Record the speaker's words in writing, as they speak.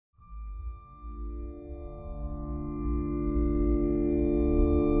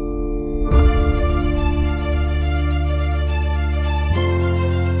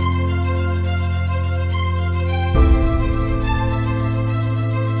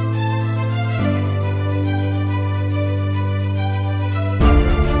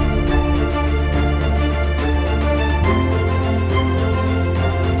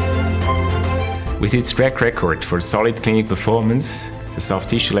With its track record for solid clinic performance, the soft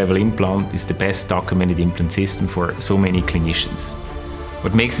tissue level implant is the best documented implant system for so many clinicians.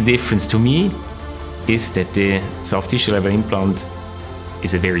 What makes the difference to me is that the soft tissue level implant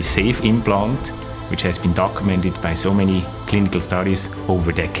is a very safe implant, which has been documented by so many clinical studies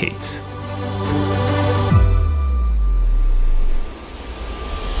over decades.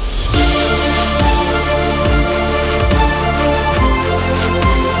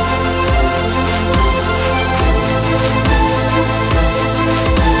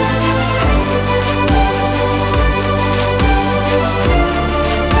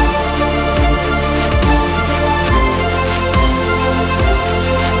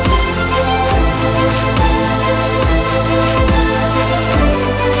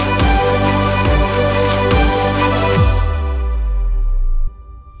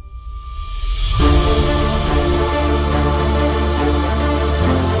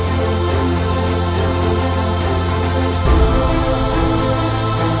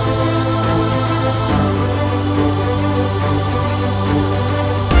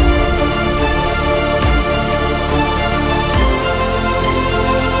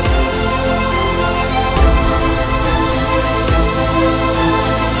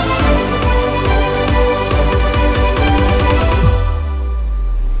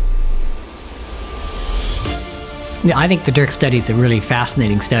 I think the DIRC study is a really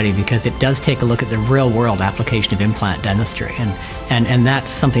fascinating study because it does take a look at the real-world application of implant dentistry, and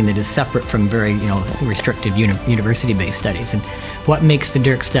that's something that is separate from very restrictive university-based studies. And what makes the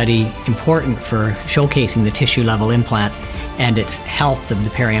DIRC study important for showcasing the tissue-level implant and its health of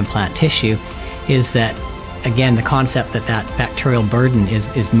the peri-implant tissue is that, again, the concept that that bacterial burden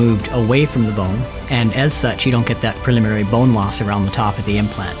is moved away from the bone, and as such you don't get that preliminary bone loss around the top of the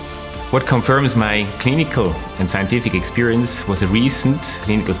implant. What confirms my clinical and scientific experience was a recent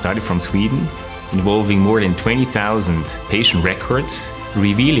clinical study from Sweden involving more than 20,000 patient records,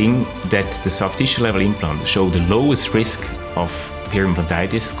 revealing that the soft tissue level implant showed the lowest risk of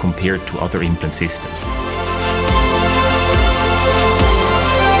peri-implantitis compared to other implant systems.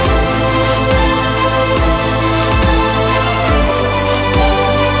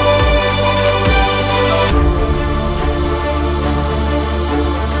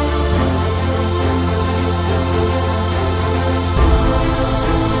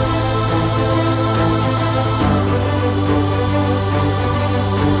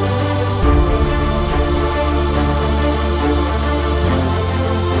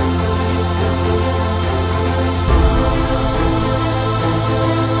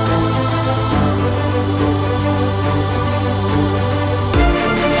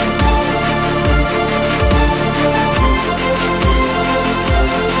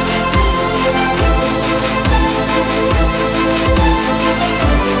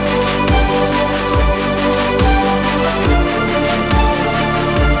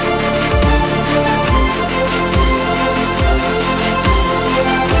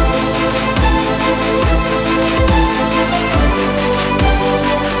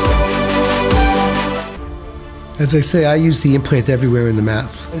 As I say, I use the implant everywhere in the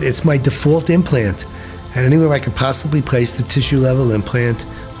mouth. It's my default implant, and anywhere I could possibly place the tissue level implant,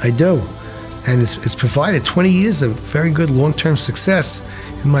 I do. And it's provided 20 years of very good long-term success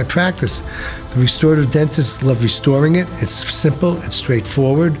in my practice. The restorative dentists love restoring it. It's simple, it's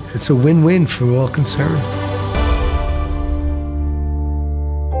straightforward. It's a win-win for all concerned.